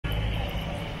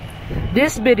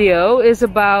This video is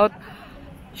about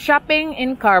shopping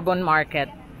in Carbon Market.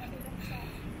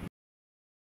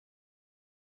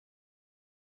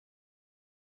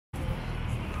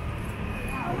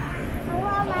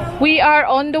 We are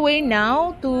on the way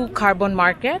now to Carbon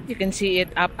Market. You can see it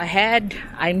up ahead.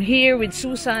 I'm here with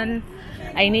Susan.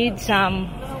 I need some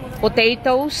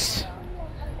potatoes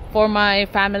for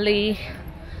my family.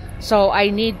 So I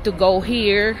need to go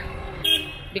here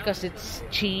because it's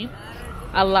cheap.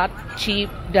 A lot cheap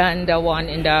than the one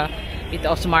in the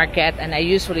Pitos Market, and I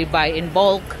usually buy in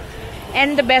bulk.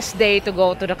 And the best day to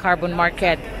go to the Carbon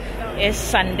Market is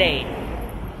Sunday.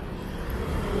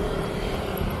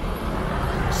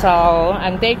 So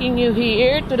I'm taking you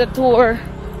here to the tour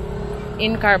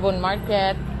in Carbon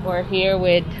Market. We're here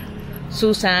with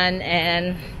Susan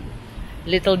and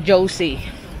little Josie.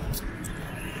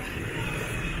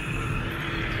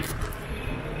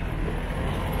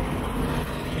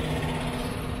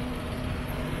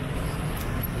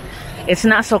 It's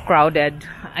not so crowded.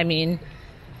 I mean,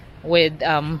 with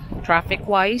traffic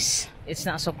wise, it's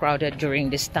not so crowded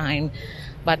during this time,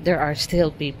 but there are still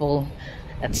people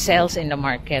that sells in the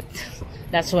market.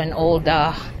 That's when all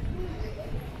the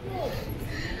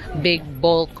big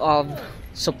bulk of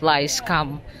supplies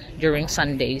come during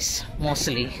Sundays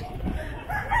mostly,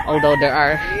 although there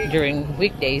are during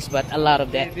weekdays, but a lot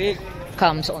of that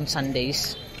comes on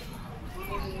Sundays.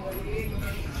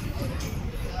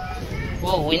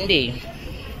 Whoa, windy.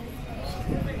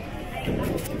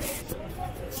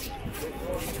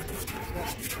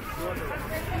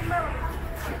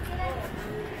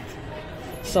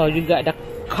 So you got the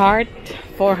cart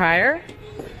for hire.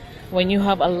 When you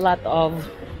have a lot of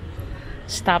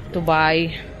stuff to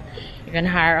buy, you can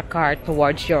hire a cart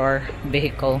towards your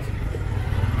vehicle.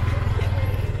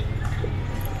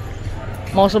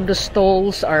 Most of the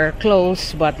stalls are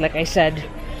closed, but like I said,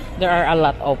 there are a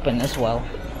lot open as well.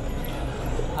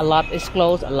 A lot is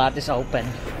closed, a lot is open.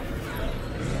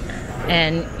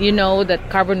 And you know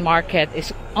that Carbon Market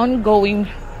is ongoing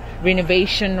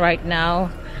renovation right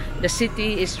now. The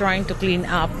city is trying to clean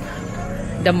up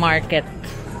the market.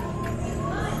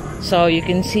 So you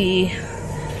can see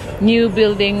new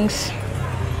buildings.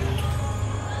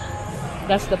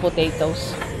 That's the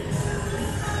potatoes.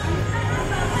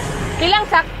 Kilang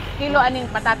sak kilo aning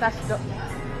patatas do?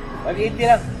 180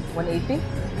 lang. 180?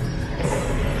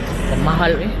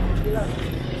 Mahal eh.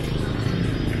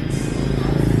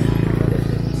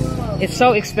 It's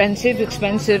so expensive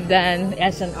than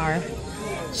S&R.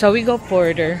 So we go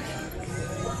further.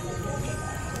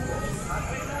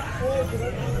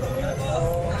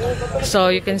 So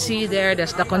you can see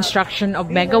there's the construction of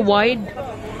Mega Wide,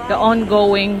 the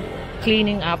ongoing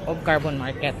cleaning up of Carbon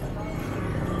Market.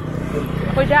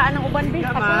 Ako daan ang uban din.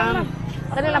 Ako lang.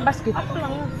 Tani lang basket. Ako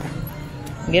lang.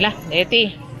 Gila,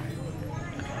 eti.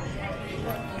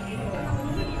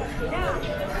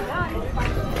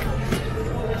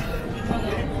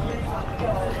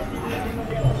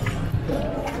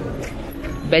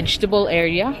 Vegetable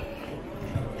area.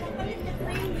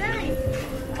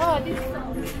 Oh, this is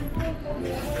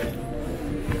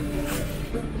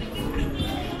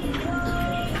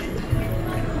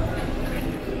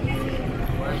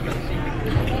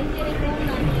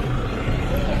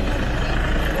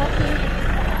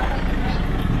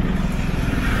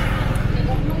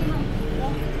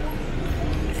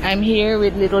I'm here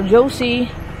with little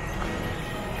Josie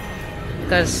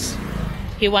because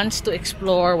he wants to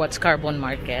explore what's Carbon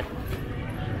Market.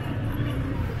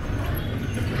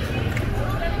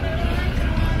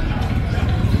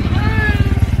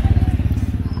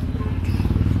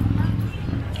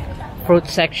 Fruit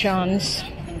sections.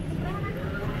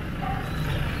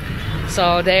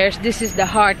 So this is the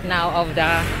heart now of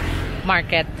the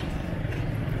market.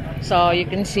 So you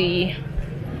can see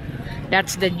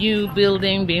that's the new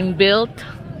building being built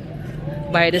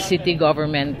by the city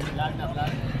government.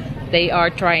 They are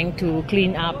trying to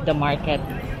clean up the market.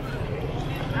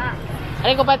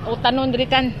 Ay ko pa tanon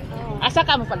dritan. Asa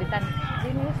ka mo palitan?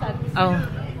 Oh.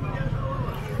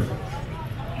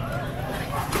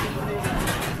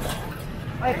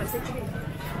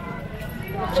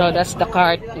 So that's the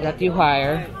cart that you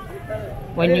hire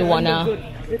when you wanna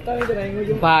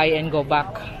buy and go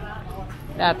back.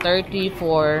 That 30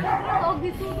 for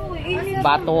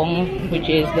batong,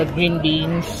 which is the green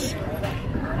beans.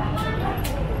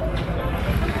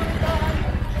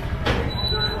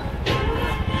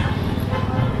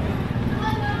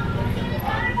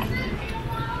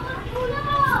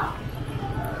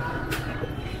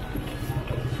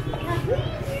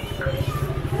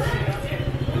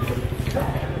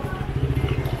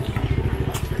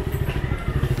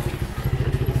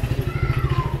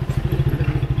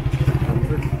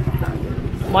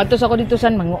 Matos ako dito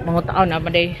san mangutaon na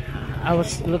maday. I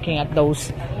was looking at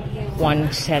those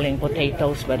one selling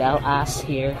potatoes, but I'll ask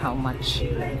here how much.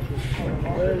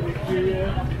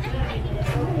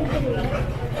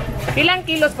 Ilang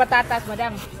kilos patatas,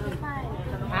 madam?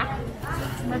 Ha?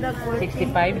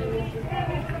 65?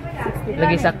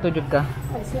 Lagi sakto jud ka.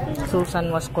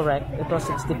 Susan was correct. It was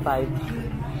 65.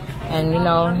 And you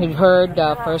know, you've heard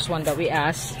the first one that we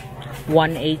asked,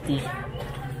 180.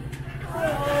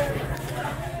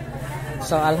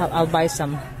 So I'll buy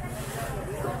some.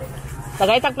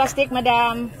 Tagay tag plastic,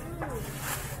 madam.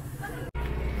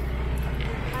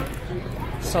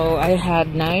 So I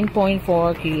had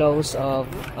 9.4 kilos of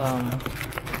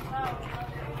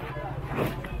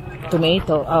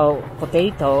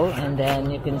potato, and then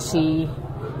you can see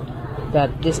that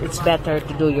it's better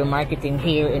to do your marketing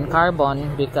here in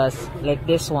Carbon, because like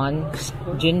this one,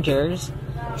 gingers,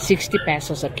 60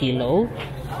 pesos a kilo.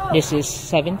 This is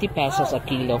 70 pesos a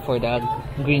kilo for the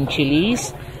green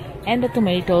chilies, and the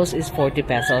tomatoes is 40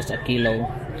 pesos a kilo.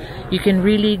 You can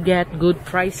really get good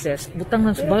prices. Butang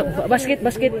basket.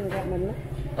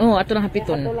 Oh, ato lang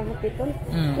hapiton.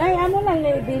 Nay, ano lang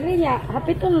bili niya?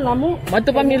 Hapiton na mo.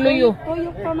 Bato pa miluyo.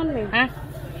 Tuyok pa man may. Ha?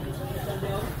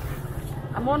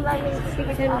 Amon lang yung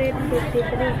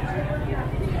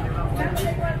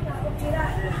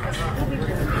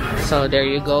 653. So there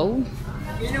you go.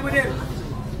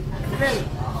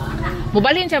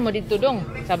 Mubalhin siya mo dito dong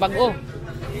sa bago.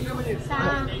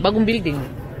 Sa Bagong building.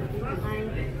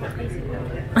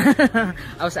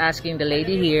 I was asking the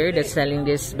lady here that's selling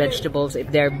these vegetables if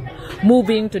they're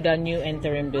moving to the new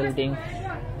interim building.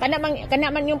 Kana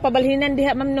man yung pabalhinan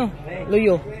diha, ma'am, no?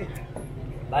 Luyo.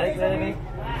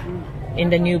 In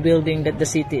the new building that the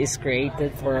city is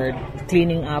created for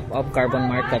cleaning up of Carbon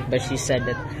Market, but she said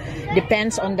that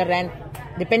depends on the rent.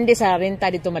 Depende sa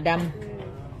renta dito, madam.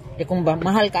 Kung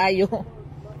mahal kaayo.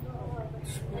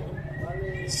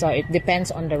 So it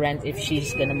depends on the rent if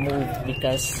she's gonna move,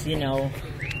 because you know,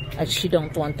 she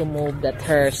don't want to move, that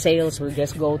her sales will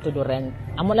just go to the rent.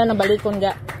 Amo lang na balikon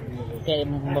ga kay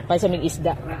mapay sa mig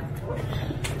isda.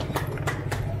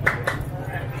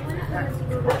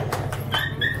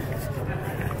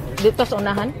 Dito sa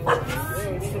unahan.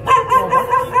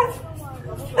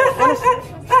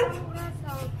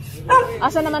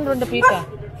 Asa naman ron dapita?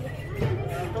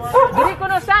 Diri ko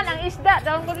no san ang isda,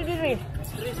 daw ko diri.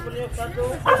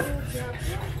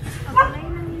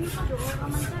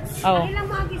 Oh.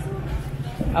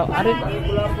 Oh, ari.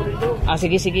 Ah,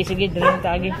 sige, dili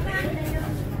ta agi.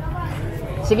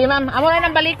 Sige, ma'am. Amo na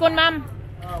nang balikon, ma'am.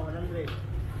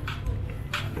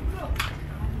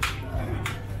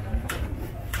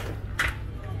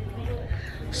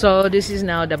 So, this is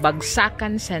now the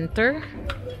Bagsakan Center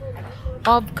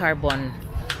of Carbon.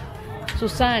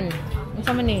 Susan,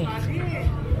 unsa man ni?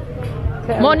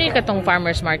 Moni katong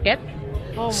farmers market.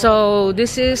 So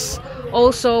this is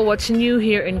also what's new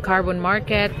here in Carbon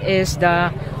Market is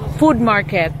the food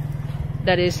market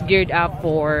that is geared up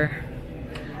for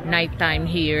nighttime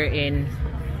here in,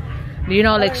 you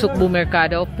know, like Sukbu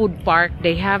Mercado, food park.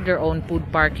 They have their own food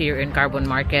park here in Carbon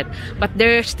Market, but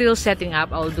they're still setting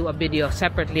up. I'll do a video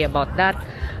separately about that.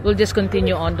 We'll just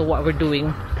continue on to what we're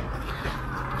doing.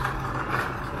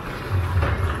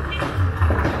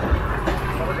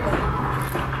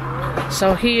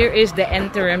 So here is the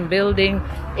interim building.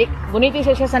 Bonito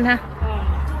siya san ha?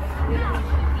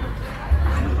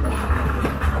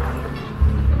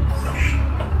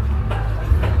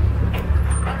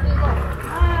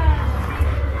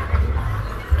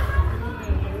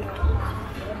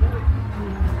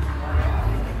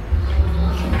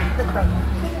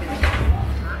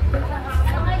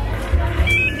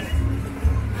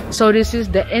 So this is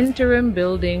the interim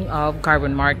building of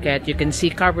Carbon Market. You can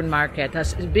see Carbon Market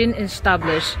has been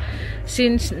established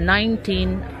since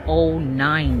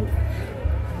 1909.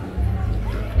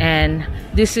 And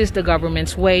this is the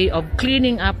government's way of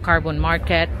cleaning up Carbon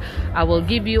Market. I will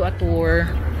give you a tour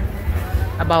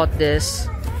about this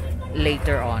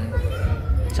later on.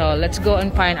 So let's go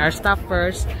and find our stuff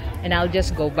first, and I'll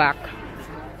just go back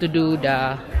to do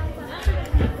the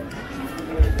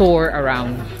tour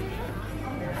around.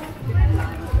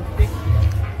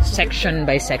 Section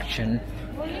by section,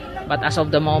 but as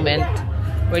of the moment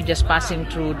we're just passing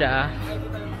through the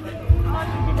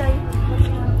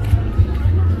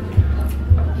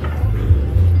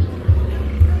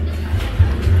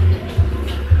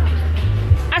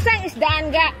asang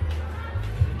isdaan ga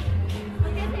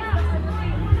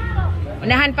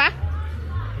unahan pa.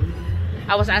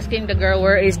 I was asking the girl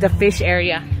where is the fish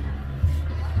area.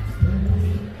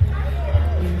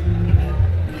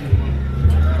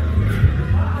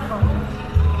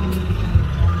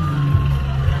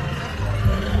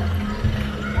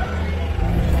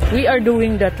 we are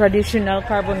doing the traditional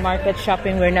Carbon Market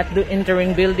shopping. We're not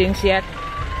entering buildings yet.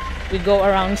 We go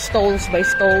around stalls by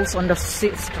stalls on the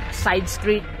side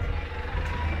street.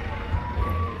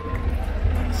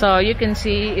 So you can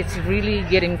see it's really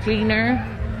getting cleaner.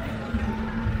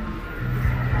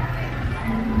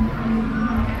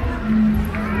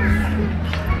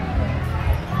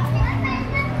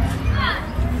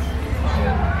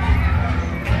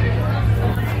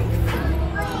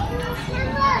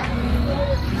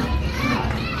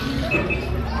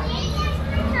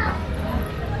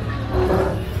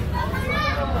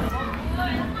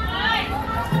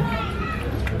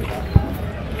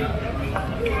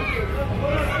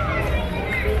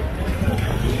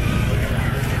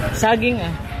 Saging ah.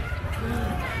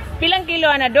 Pilang kilo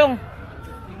na dong?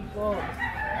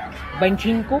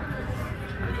 25.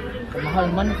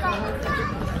 Mahal man.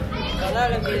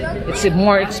 It's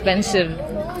more expensive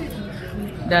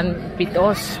than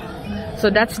pitos. So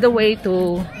that's the way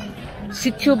to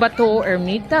Sitio Bato,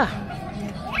 Ermita.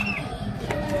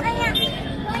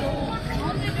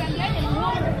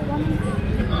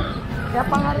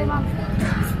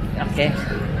 Okay.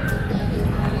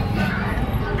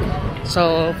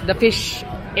 So the fish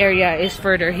area is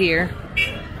further here.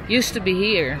 Used to be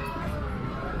here.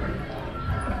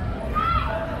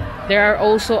 There are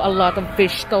also a lot of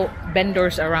fish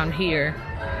vendors around here,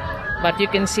 but you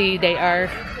can see they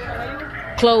are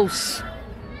closed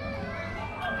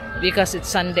because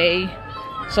it's Sunday.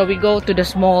 So we go to the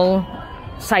small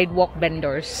sidewalk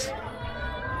vendors.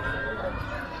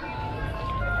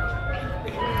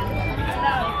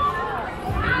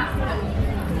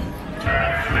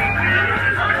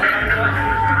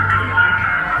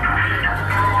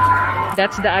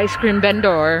 That's the ice cream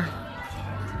vendor.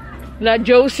 La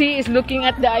Josie is looking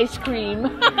at the ice cream.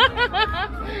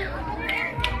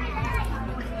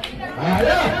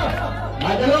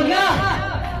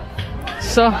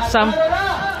 So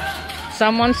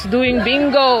someone's doing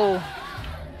bingo.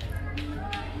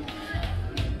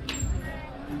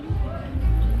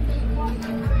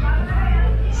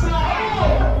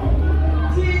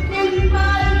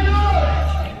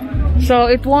 So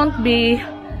it won't be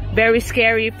very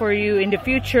scary for you in the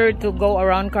future to go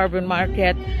around Carbon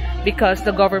Market because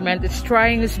the government is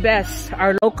trying its best.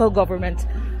 Our local government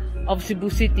of Cebu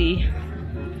City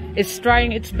is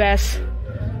trying its best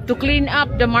to clean up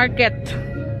the market.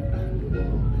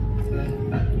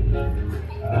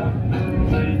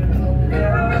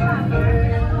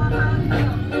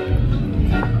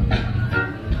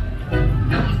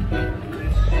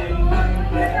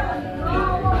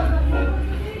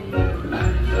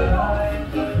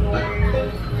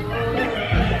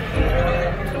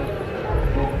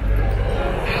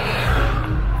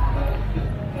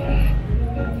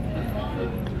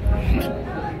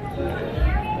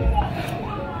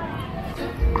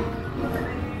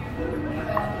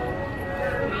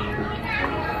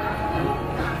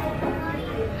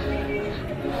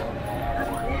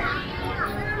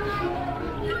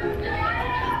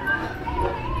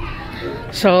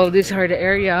 So these are the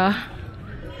area.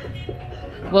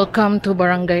 Welcome to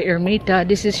Barangay Ermita.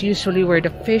 This is usually where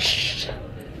the fish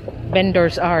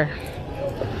vendors are.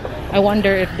 I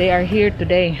wonder if they are here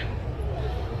today,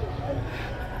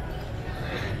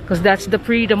 because that's the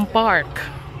Freedom Park.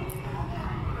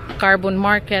 Carbon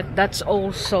Market, that's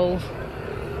also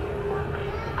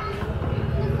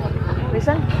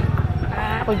listen.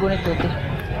 Ako gunit dito.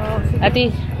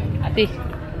 Ati.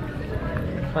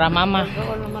 Para mama.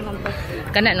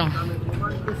 Kana no.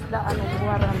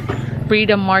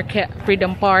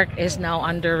 Freedom Park is now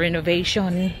under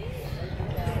renovation.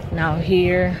 Now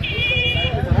here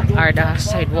are the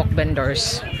sidewalk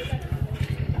vendors.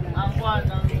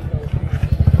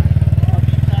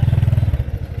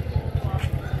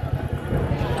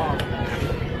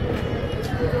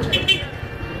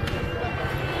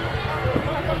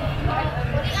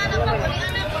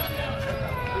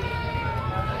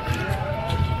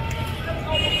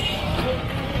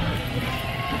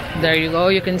 There you go,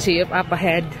 you can see it up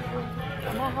ahead.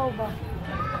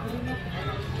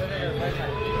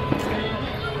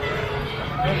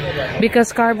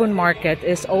 Because Carbon Market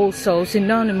is also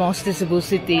synonymous to Cebu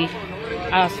City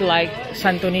as like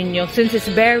Santo Niño, since it's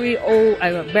very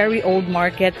old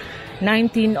market,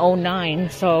 1909.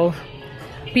 So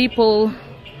people,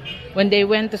 when they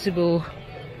went to Cebu,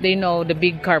 they know the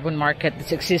big Carbon Market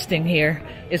that's existing here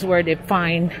is where they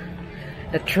find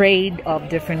the trade of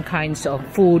different kinds of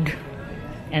food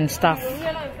and stuff.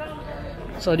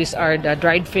 So these are the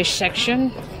dried fish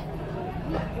section.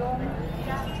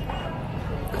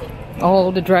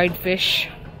 All the dried fish,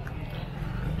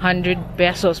 100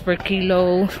 pesos per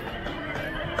kilo.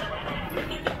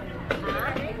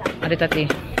 Aritati.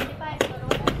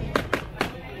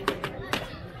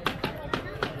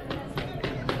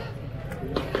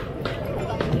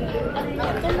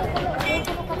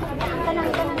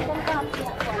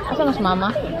 Asa mas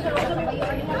mama?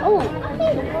 Oh.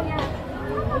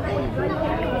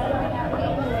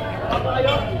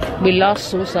 We lost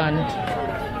Susan.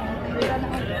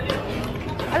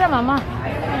 Ala mama.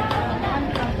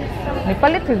 May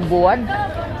palit with buwad.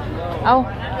 Oh.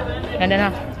 And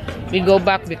then we go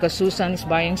back because Susan is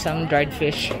buying some dried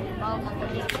fish.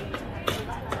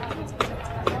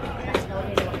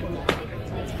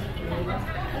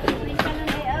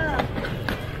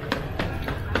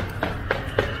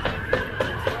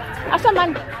 Asa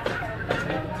man?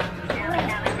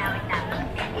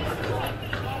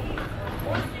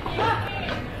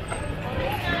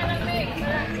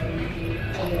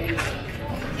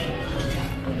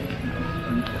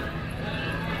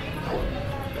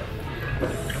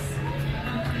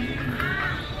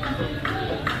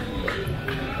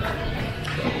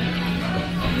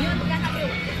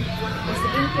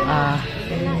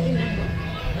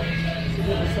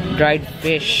 Dried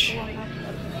fish.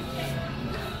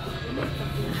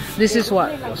 This is what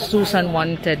Susan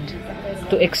wanted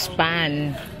to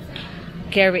expand,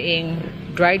 carrying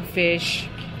dried fish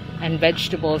and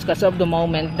vegetables, because of the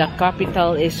moment the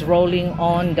capital is rolling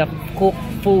on the cooked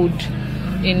food,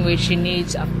 in which she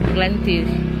needs plenty,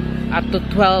 up to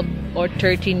 12 or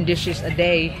 13 dishes a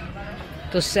day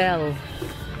to sell.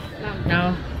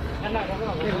 Now,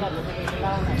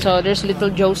 so there's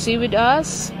little Josie with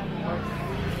us.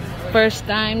 First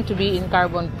time to be in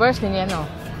Carbon. First niya, no?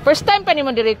 First time pa ni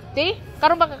mo direkti?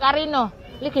 Karon ba kakarin, no?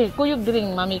 Liki, kuyog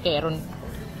drink, mami, kay ron.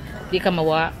 Di ka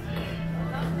mawa.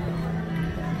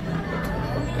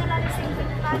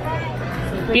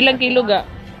 Pilang kilo ga?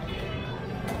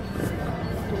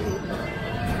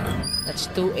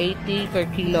 That's 280 per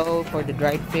kilo for the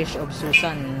dried fish of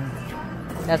Susan.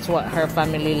 That's what her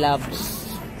family loves.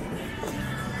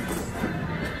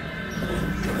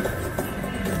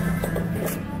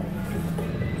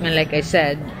 And like I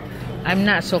said, I'm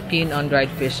not so keen on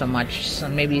dried fish so much. So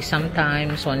maybe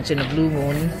sometimes, once in a blue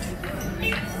moon,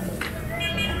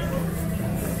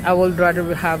 I would rather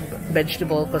have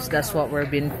vegetable, because that's what we're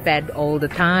being fed all the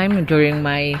time. During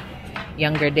my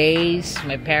younger days,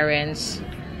 my parents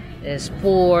is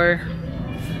poor,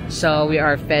 so we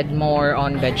are fed more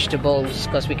on vegetables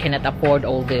because we cannot afford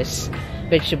all this.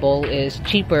 Vegetable is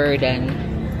cheaper than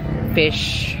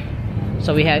fish,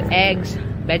 so we have eggs,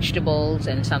 vegetables,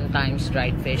 and sometimes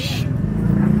dried fish.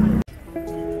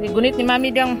 Gunit ni mami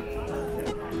dong.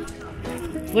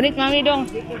 Gunit mami dong.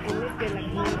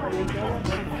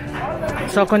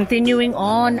 So continuing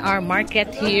on our market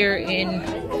here in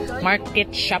market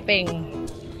shopping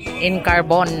in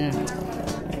Carbon.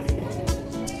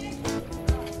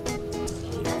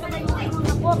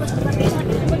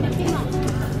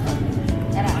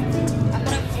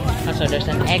 So there's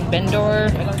an egg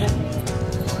vendor.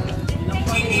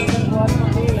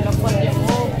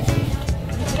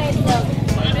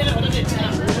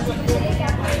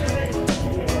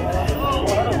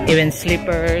 Even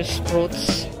slippers,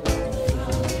 fruits.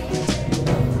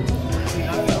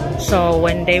 So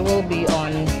when they will be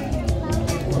on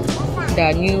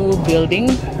the new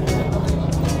building,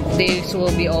 these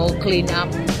will be all cleaned up.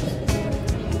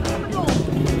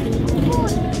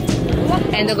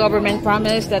 And the government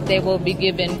promised that they will be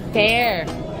given fair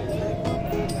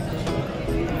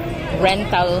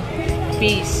rental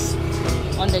fees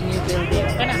on the new building.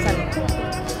 Kanasan?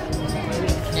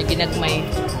 Naginagmay.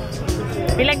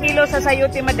 Pilang kilo sa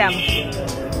sayuti, madam?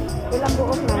 Ilang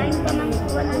buok na?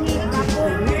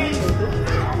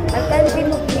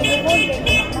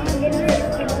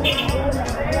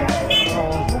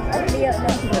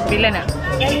 Pila na?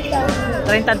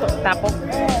 30 tapok?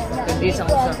 Isang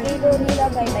usa.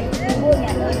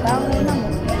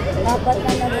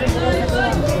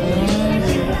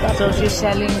 So she's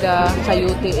selling the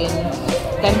sayuti in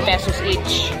 10 pesos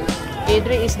each.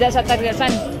 Idri, isda sa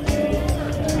Targasan.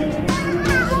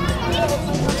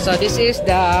 So this is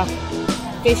the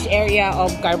fish area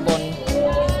of Carbon.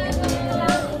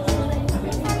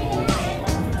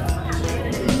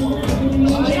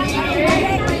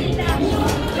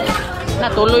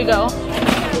 Natuloy ka, oh.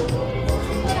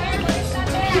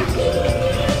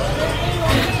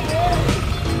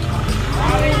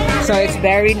 So it's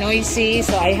very noisy,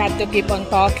 so I have to keep on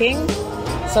talking.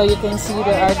 So you can see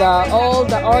there are all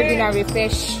the ordinary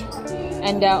fish,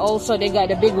 and also they got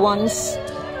the big ones,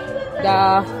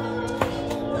 the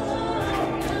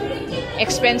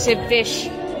expensive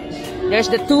fish. There's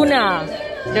the tuna,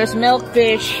 there's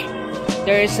milkfish,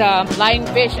 there's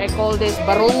lionfish. I call this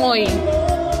barungoy.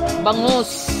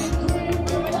 bangus.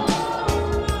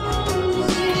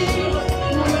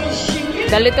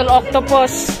 The little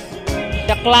octopus,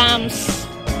 the clams.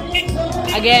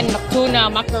 Again, tuna,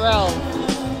 mackerel.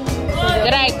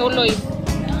 Diray, tuloy.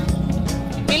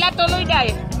 Pila tuloy,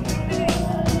 day?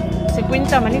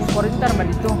 50 manis, 40 naman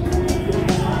dito.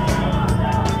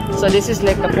 So this is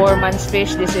like the poor man's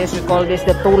fish. This is, we call this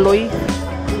the tuloy.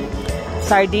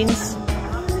 Sardines.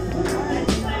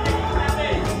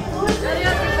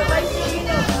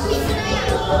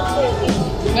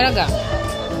 Meron ka?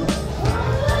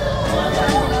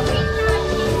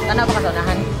 Tanaw ba ka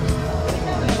sonahan?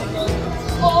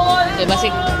 Okay,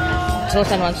 basic.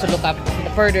 Susan wants to look up.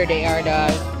 The further they are,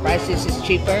 the prices is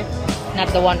cheaper. Not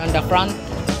the one on the front.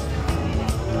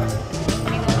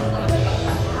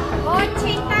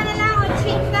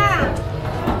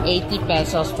 80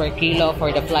 pesos per kilo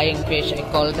for the flying fish. I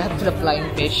call that the flying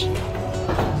fish.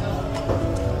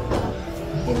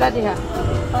 Sila diha.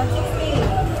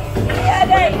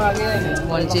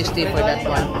 160 for that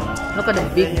one. Look at the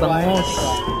big bangus.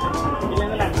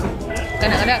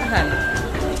 Kana ada kan?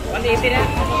 180 na.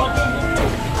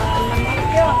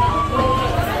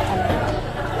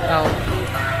 Oh.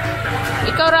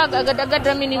 Ikaw rag agad-agad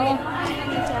ra minimo.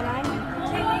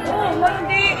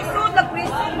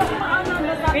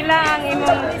 Pila ang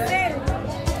imong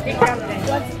tikab din.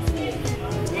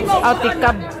 Oh,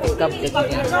 tikab. Tikab.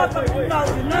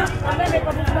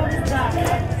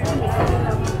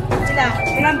 Sila,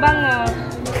 ilang bango?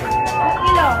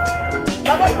 Kilo.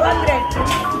 Bago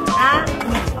 200. Ha?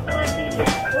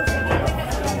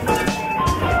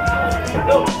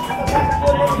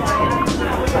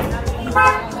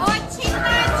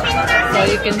 So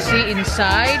you can see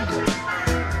inside.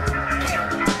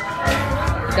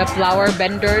 The flower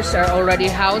vendors are already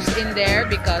housed in there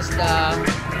because the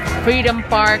Freedom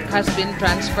Park has been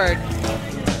transferred.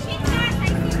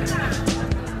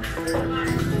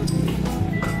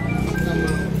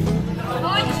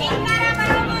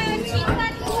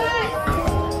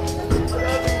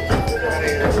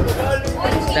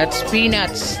 That's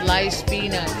peanuts, sliced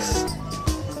peanuts.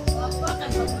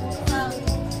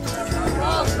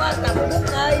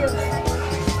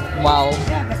 Wow.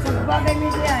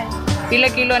 Pila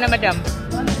kilo na, madam?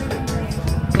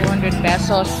 200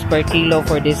 pesos per kilo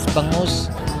for this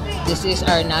bangus. This is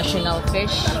our national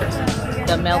fish,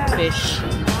 the milkfish.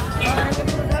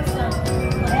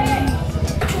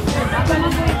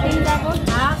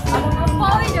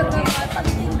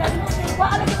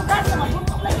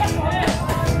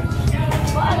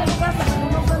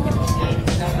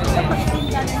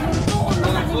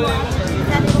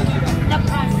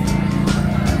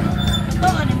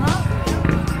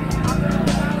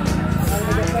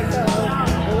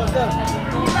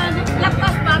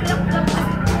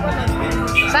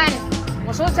 San?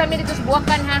 Musod sa amin dito sa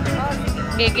Buwakan, ha?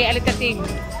 Okay, alitatig.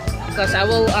 Because I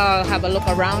will have a look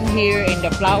around here in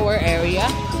the flower area.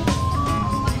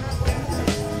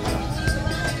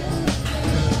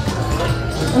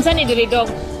 Unsan ni dili dog?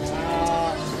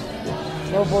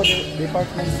 Nobo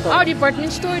department store. Oh,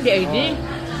 department store di ID.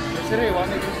 Sire,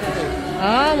 wala ko sire.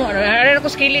 Ah, mo ara ko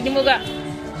skilid mo ga.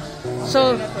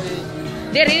 So,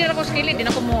 diri na ko skilid din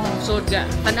ako mo sud ga.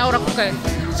 Tanaw ra ko kay.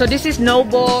 So this is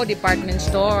Nobo department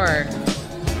store.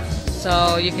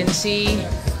 So you can see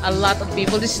a lot of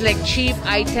people. This is like cheap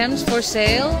items for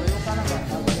sale.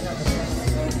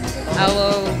 I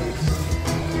will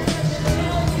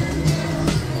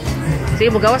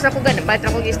sige, bugawas ako gan.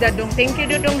 Patra ko isda dong. Thank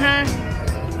you dudong ha.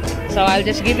 So I'll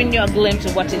just giving you a glimpse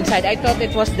of what's inside. I thought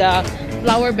it was the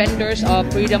flower vendors of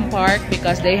Freedom Park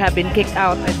because they have been kicked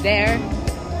out of there.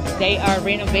 They are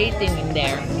renovating in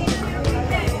there.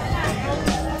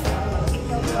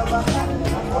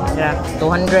 Yeah,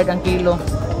 200 ang kilo.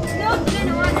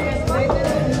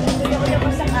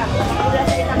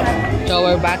 So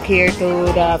we're back here to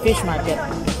the fish market.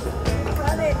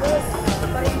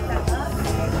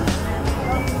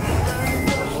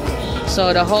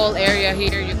 So the whole area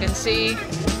here, you can see,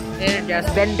 they're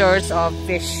just vendors of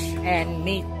fish and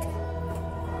meat.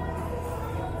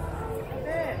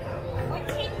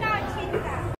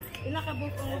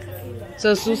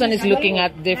 So Susan is looking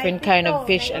at different kind of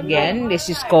fish again. This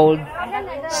is called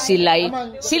silay.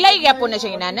 Silay yapon na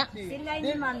siya inana?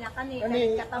 Silay ma'am,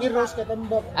 Piros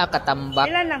katambak. Ah, katambak.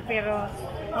 Ilan lang piros?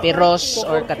 Piros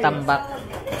or katambak.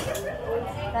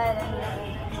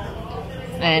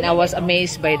 And I was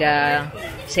amazed by the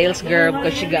sales girl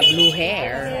because she got blue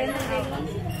hair.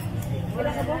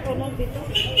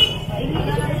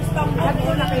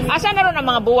 Asa na ron ang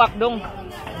mga buwak dong?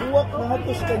 Buwak na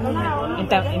hatos kanina.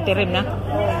 Interim na?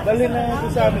 Dali na ito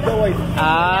sa amin, gaway.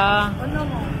 Ah.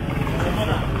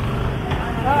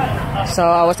 So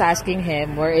I was asking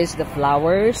him where is the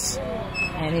flowers,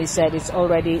 and he said it's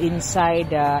already inside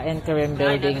the interim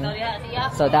building.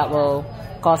 So that will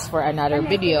cost for another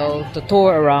video to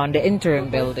tour around the interim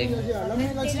building.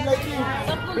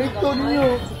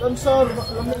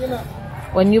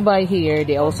 When you buy here,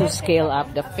 they also scale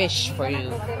up the fish for you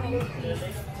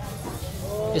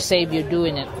to save you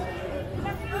doing it.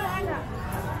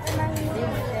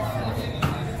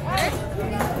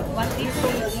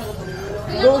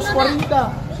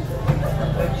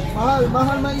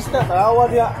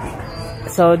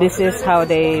 So this is how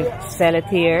they sell it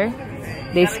here.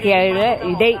 They scale it.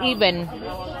 They even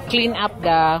clean up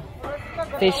the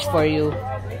fish for you.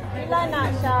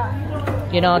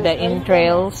 You know, the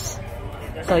entrails.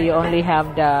 So you only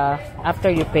have the, after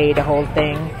you pay the whole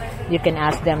thing, you can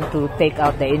ask them to take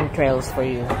out the entrails for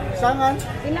you.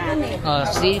 Oh,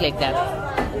 see, like that.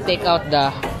 Take out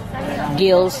the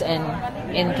gills and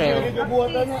entrail.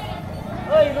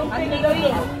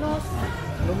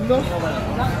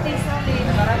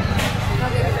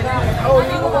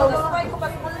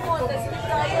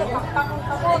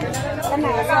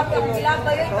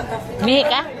 Mihi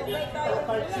ka?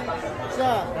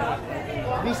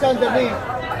 Bisan dali.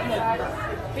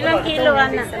 Ilang kilo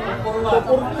ana?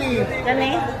 240.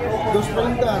 Kani?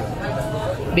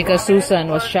 240. Because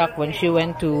Susan was shocked when she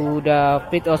went to the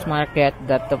Pitos market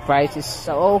that the price is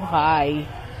so high,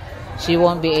 she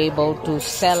won't be able to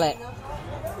sell it.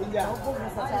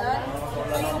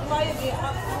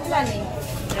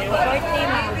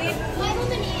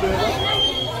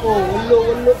 Oh, walo.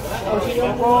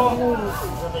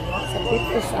 Sa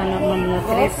Pitos ano man na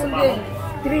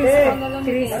 3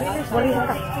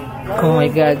 Oh my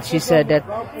god, she said that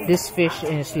this fish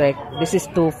is like, this is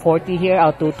 240 here, or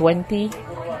 220,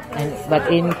 and but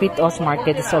in Pitos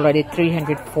market it's already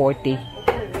 340.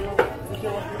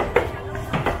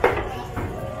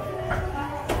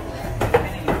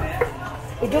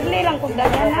 Idugli lang kung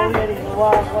daghan na.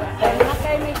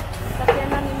 Nakay mi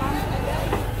sakyanan ni ma'am.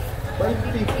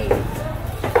 20.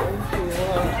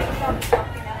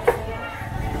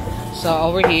 So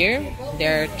over here,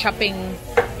 they're chopping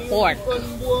pork.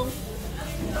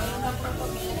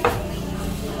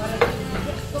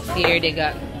 Here they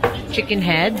got chicken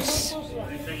heads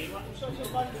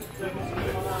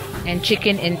and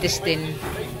chicken intestine.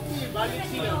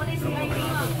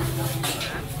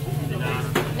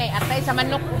 Nay, atay sa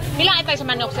manok. Pila atay sa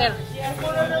manok, sir?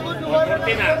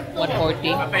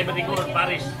 140.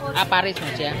 Ah, Paris na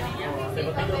siya.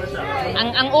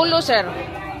 Ang ulo, sir?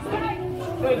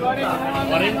 40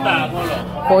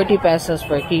 pesos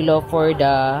per kilo for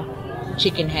the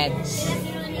chicken heads.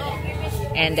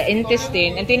 And the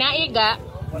intestine, and tinaiga,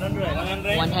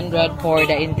 100 for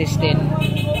the intestine.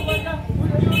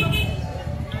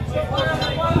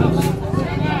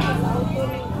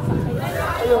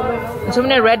 So,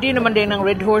 ready naman din ng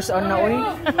Red Horse on na oy.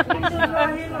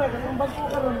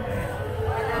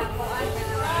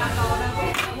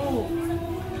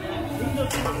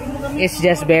 It's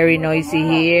just very noisy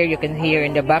here. You can hear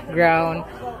in the background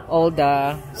all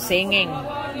the singing.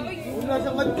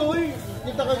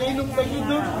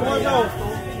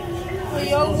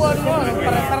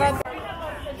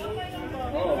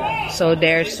 So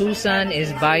there, Susan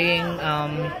is buying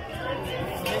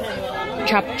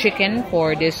chopped chicken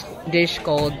for this dish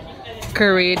called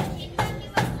curried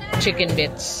chicken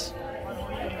bits.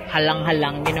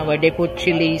 Halang-halang, you know, where they put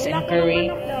chilies and curry.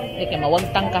 Like,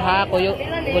 mawagtang ka ha, kuyo.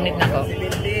 Gunit na ko.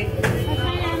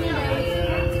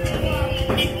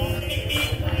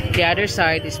 The other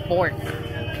side is pork.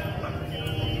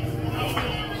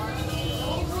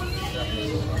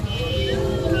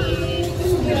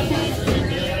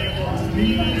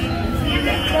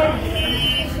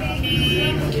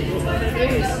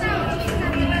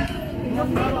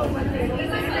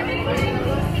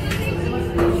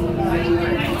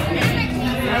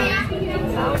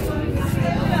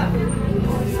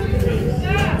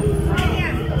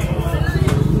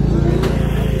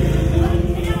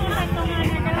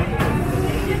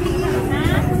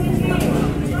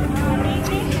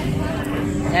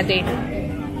 Ate.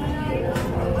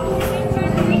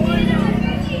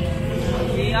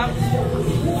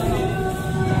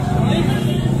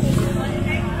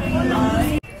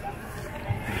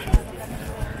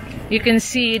 You can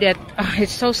see that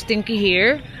it's so stinky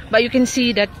here, but you can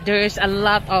see that there is a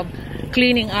lot of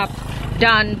cleaning up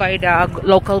done by the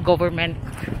local government.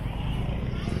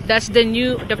 That's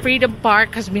the Freedom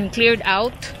Park has been cleared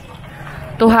out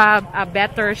to have a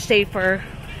better, safer,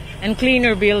 and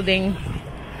cleaner building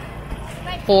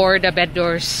for the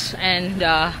vendors and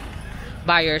the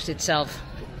buyers itself.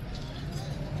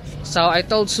 So I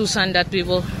told Susan that we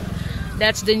will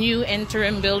That's the new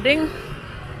interim building.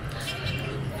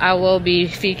 I will be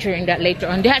featuring that later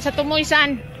on. Diha sa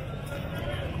Tumoy-san.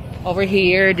 Over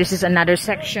here, this is another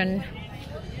section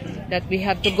that we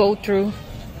have to go through.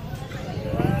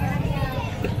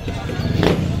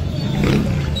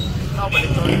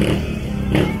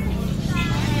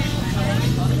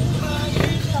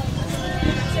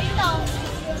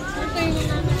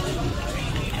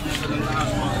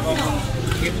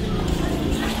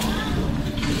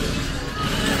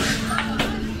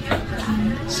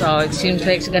 So it seems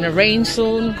like it's gonna rain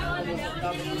soon.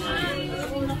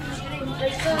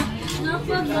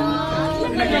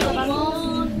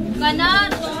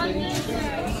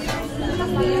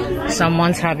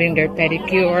 Someone's having their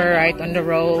pedicure right on the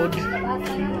road.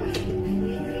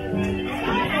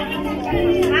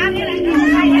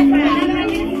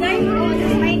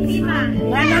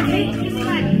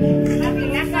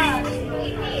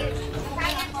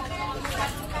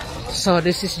 So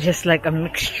this is just like a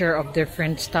mixture of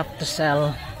different stuff to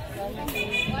sell.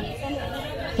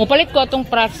 Mupalit ko itong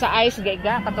prat sa ice,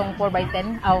 gaiga, katong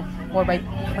 4x10. Oh, 4x,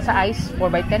 sa ice,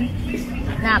 4x10.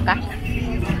 Naka.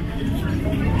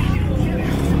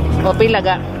 O, pila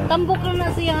ga? Tambok lang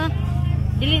na siya.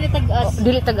 Dili na tag-as. O,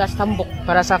 dili tag-as, tambok.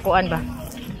 Para sa kuan ba?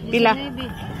 Pila?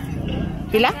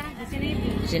 Pila?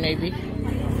 Sinaybi.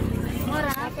 Mora,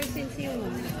 persensiyo mo.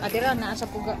 Adira, naasa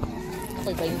po ga.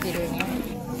 Ako'y 20 rin.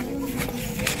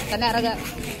 Kana, raga.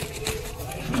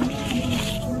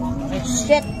 Ay,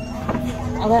 shit!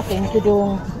 Awa, thank you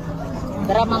dong.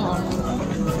 Daramang on.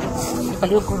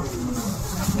 Ipaliw ko.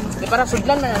 Di para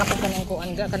sudlan man ako kanang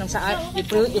kuan ga kanang sa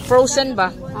i-frozen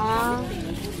ba? Ah.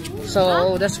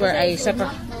 So that's where I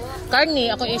separate.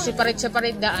 Karni ako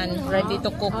i-separate daan ready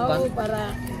to cook ba? Oh,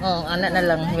 para Ana na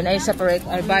lang. When I separate,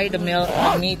 I buy the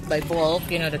meat by bulk,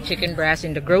 you know, the chicken breast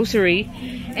in the grocery,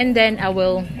 and then I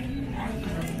will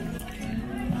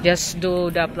just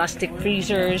do the plastic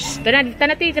freezers.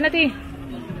 Tanati.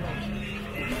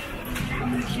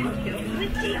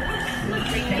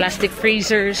 Plastic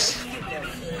freezers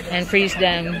and freeze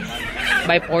them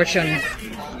by portion.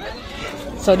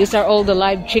 So these are all the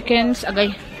live chickens.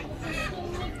 Agay.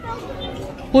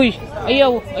 Huy,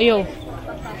 ayaw.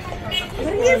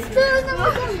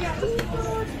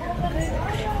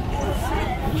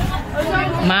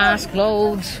 Mask,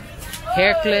 clothes,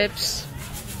 hair clips.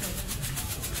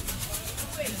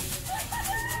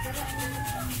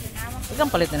 Ilang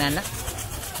palit na nana?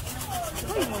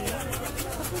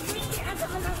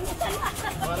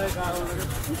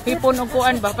 Hipon o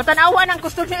kuan ba? Patanawan ang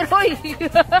customer, Roy.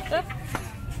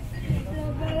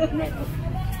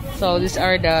 So these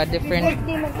are the different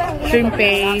shrimp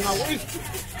paste.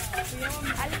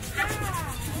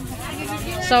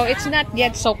 So it's not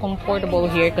yet so comfortable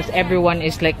here because everyone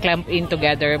is like clamped in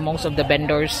together, most of the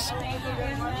vendors,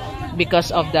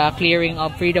 because of the clearing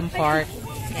of Freedom Park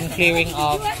and clearing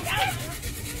of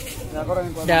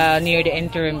near the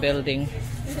interim building.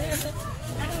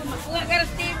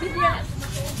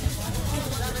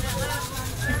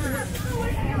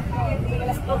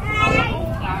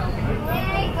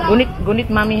 Gunit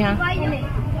mami ha.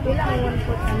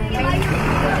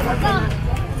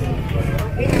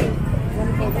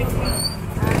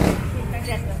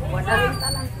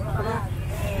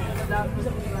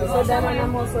 Saudara na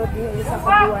mo so di isa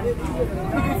kabuan.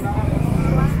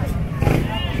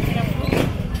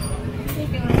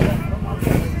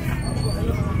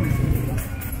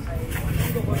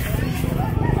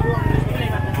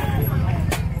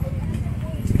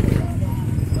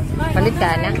 Palit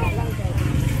ka na.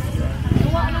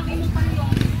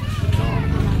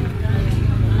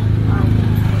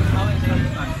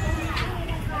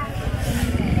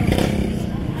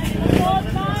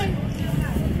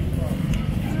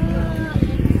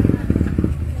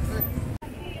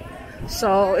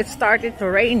 So it started to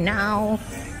rain now.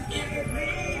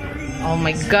 Oh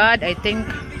my god, I think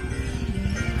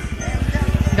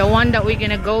the one that we're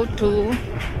gonna go to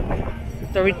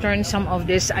return some of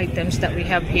these items that we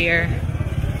have here.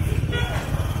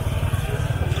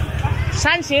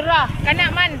 San sira?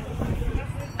 Kana man.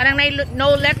 Kanang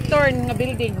no lectern nga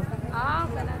building. Ah,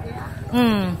 kana diha.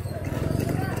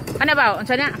 Ano ba?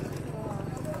 Unsa na?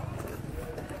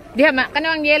 Diha ma,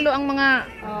 kanang yellow ang mga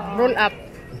roll up.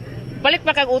 Palit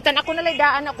pa kag utan. Ako na lay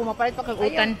daan ako mapalit pa kag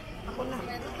utan. Ako na.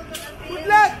 Good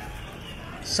luck!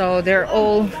 So they're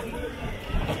all,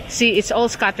 see, it's all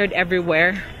scattered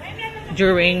everywhere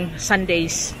during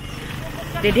Sundays.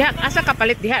 Diha asa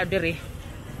kapalit diha diri.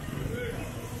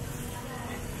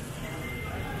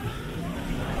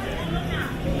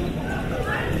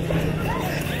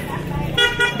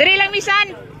 Diri lang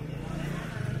misan.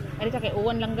 Ari ta kay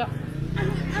uwan lang ga.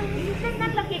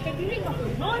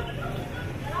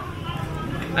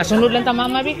 Sunod lang ta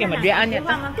mama bi kay madiyaan niya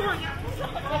ta.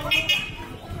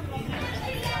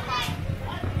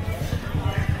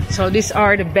 So these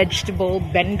are the vegetable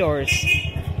vendors.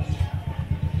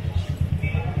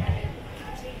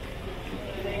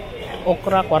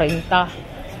 Okra 40.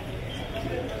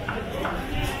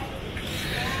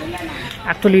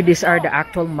 Actually, these are the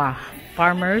actual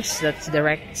farmers that's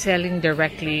selling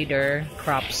directly their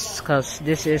crops, because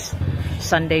this is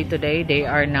Sunday today. They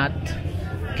are not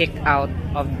kicked out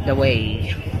of the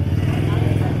way.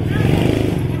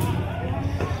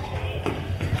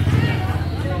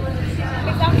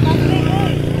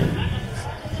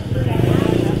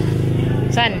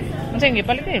 San? Ano yung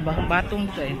gipalit eh? Batong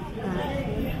dito eh.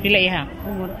 Pila iha?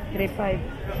 35.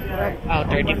 Oh,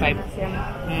 35.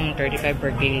 35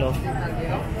 per kilo.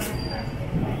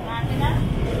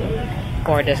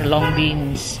 For the long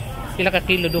beans. Pila ka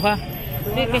kilo duha?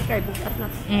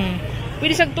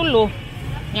 Pwede sag tulo.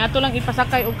 Nya to lang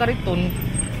ipasakay og kariton.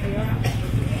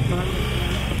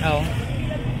 Oh.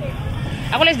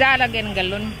 Ako lang daalagay ng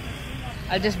galon.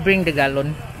 I'll just bring the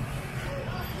gallon.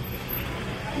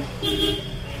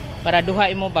 Para duha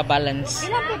imo ba-balance.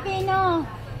 Ilang pipino?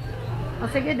 O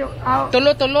sige,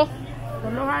 Tulo.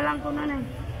 Tuluha lang ko na eh.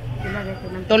 Ilagay ko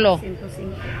ng Tulo.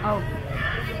 105. Oh.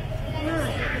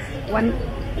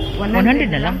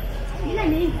 100 na lang. Ilan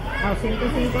eh? Oh,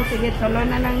 105. Sige, tulo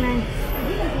na lang na eh.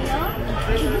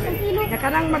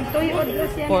 Nakarang magtuyod ko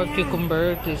siya. For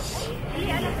cucumber, this.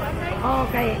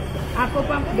 Okay. Ako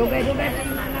pa, dugay-dugay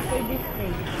na na ko display.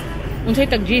 Unsay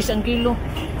tag G's ang kilo?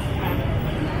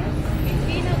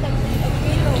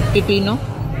 Pipino?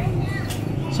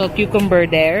 So cucumber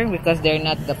there, because they're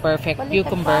not the perfect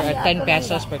cucumber, at 10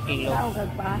 pesos per kilo.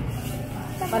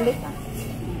 Palit.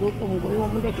 Gutom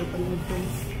mo dito palit.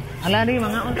 Ala ri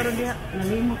mga unta ro diha.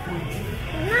 Nalimot mo.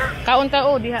 Kaunta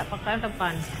o diha pagkaon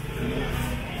tagpan.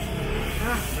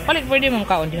 Palit pwede mong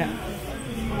kaon diha.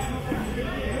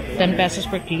 10 pesos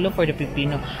per kilo for the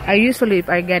pipino. I usually, if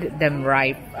I get them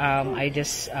ripe, I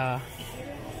just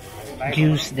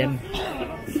juice them.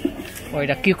 Or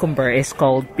the cucumber is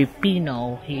called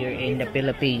pipino here in the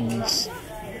Philippines.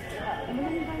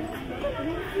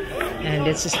 And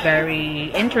this is very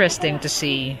interesting to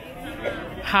see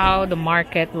how the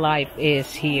market life is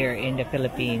here in the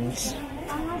Philippines.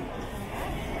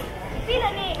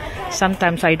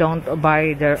 Sometimes I don't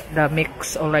buy the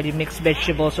mixed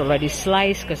vegetables already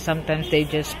sliced, because sometimes they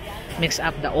just mix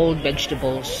up the old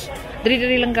vegetables.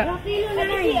 Dali lang ka.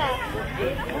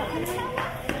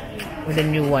 With a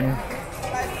new one.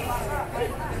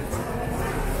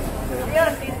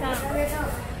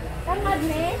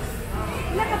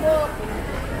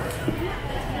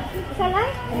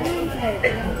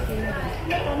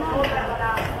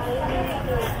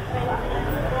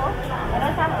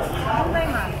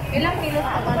 Ilang kilos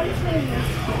ka ba?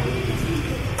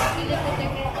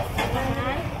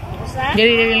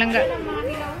 Dali lang ka.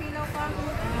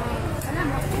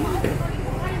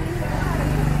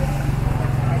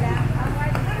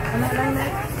 Ano lang na?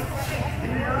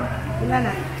 Ilan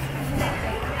na?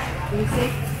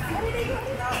 26.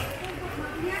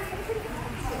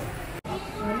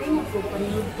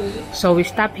 So we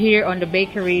stop here on the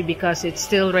bakery because it's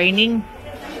still raining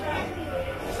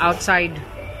outside.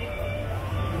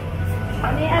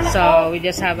 So we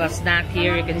just have a snack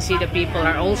here. You can see the people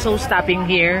are also stopping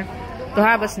here to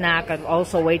have a snack and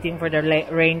also waiting for the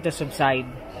rain to subside.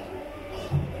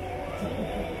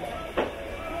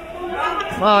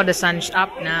 Well, the sun's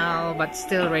up now, but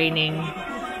still raining.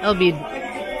 It'll be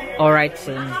alright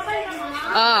soon.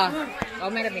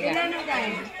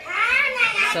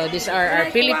 So these are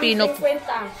our Filipino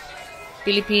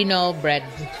bread.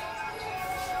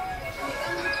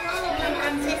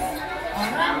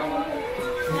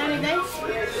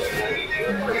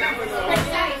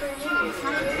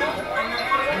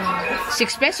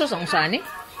 ₱6 ang saan eh?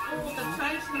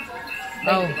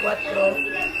 Oh.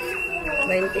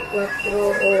 24 o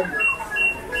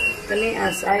kani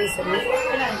size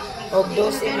o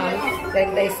 12 man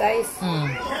 36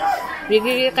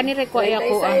 Kanira ko ay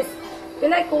ako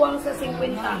pilay kuwang sa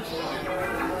 50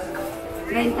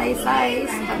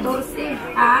 36 14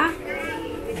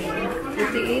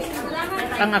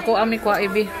 58 ang ako ami ko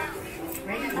ibi.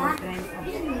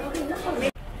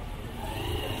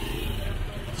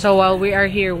 So while we are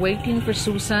here waiting for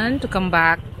Susan to come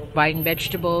back buying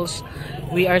vegetables,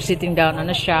 we are sitting down on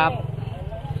a shop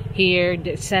here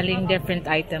selling different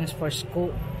items for school,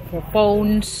 for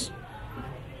phones,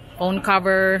 phone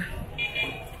cover,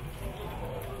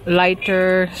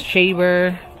 lighter,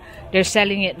 shaver. They're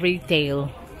selling it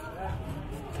retail.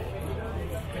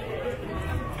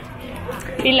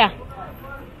 Pila?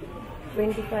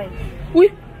 25. Uy!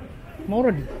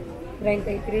 Mura di.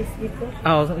 33 dito.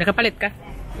 Oh, nakapalit ka?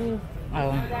 Mm.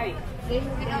 Oh.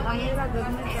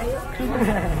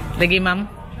 Lagi, ma'am.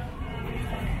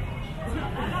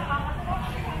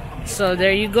 So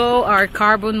there you go, our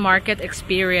Carbon Market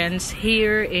experience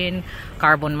here in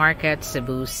Carbon Market,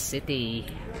 Cebu City.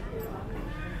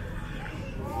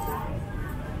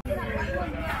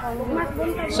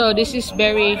 So this is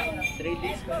very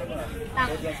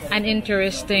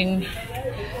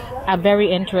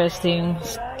very interesting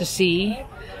to see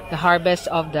the harvest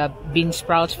of the bean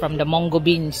sprouts from the Mongo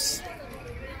beans.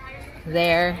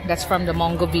 There, that's from the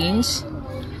Mongo beans.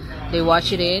 They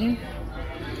wash it in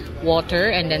water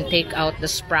and then take out the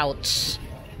sprouts.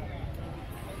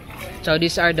 So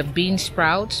these are the bean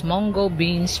sprouts, Mongo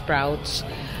bean sprouts,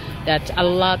 that a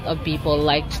lot of people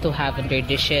like to have in their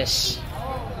dishes.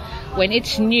 When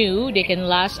it's new, they can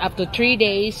last up to 3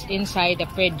 days inside the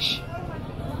fridge.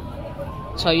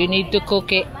 So you need to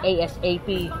cook it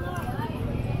ASAP.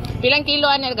 Pilang kilo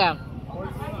ka?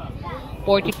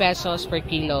 40 pesos per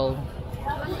kilo.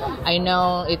 I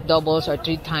know it doubles or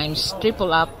 3 times,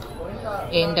 triple up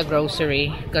in the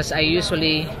grocery because I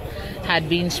usually had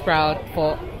bean sprout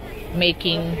for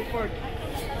making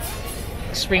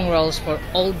spring rolls for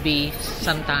Old Beef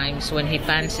sometimes when he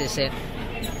fancies it.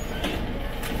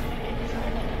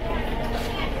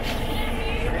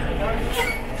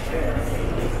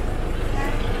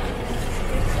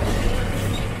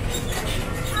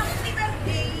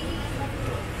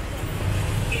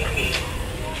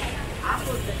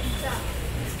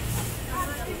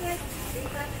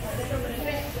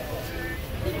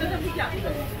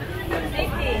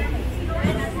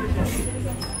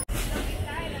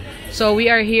 So we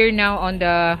are here now on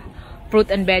the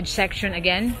fruit and veg section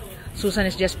again. Susan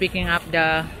is just picking up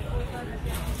the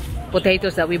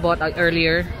potatoes that we bought out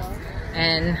earlier,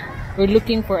 and we're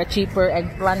looking for a cheaper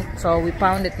eggplant, so we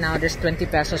found it now. There's 20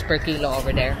 pesos per kilo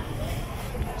over there,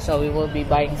 so we will be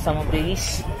buying some of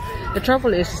these. The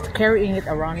trouble is carrying it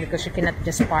around because you cannot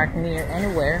just park near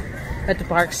anywhere. You have to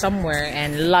park somewhere,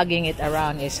 and lugging it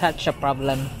around is such a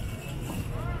problem.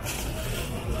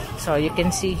 So you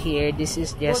can see here, this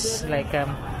is just like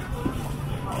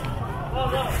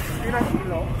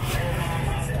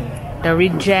the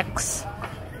rejects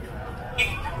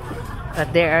that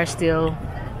they are still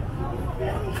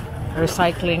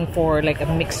recycling for, like a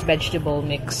mixed vegetable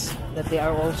mix that they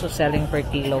are also selling per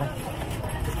kilo.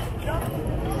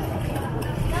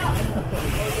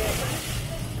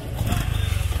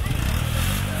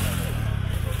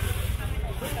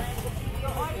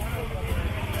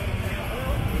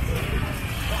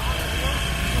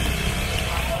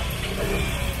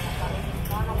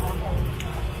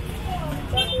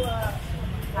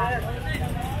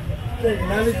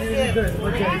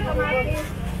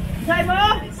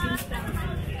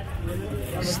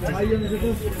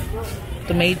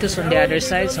 Tomatoes on the other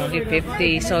side is only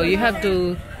 50, so you have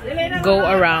to go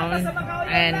around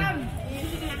and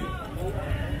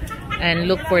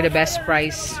look for the best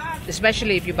price,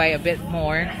 especially if you buy a bit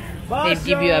more, they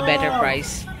give you a better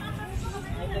price.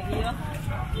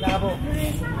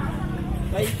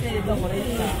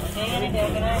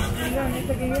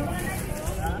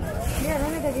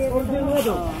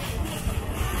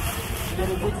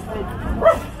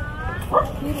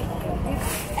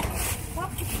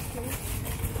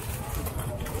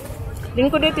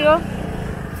 Lingko dito yo.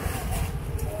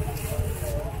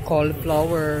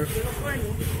 Cauliflower.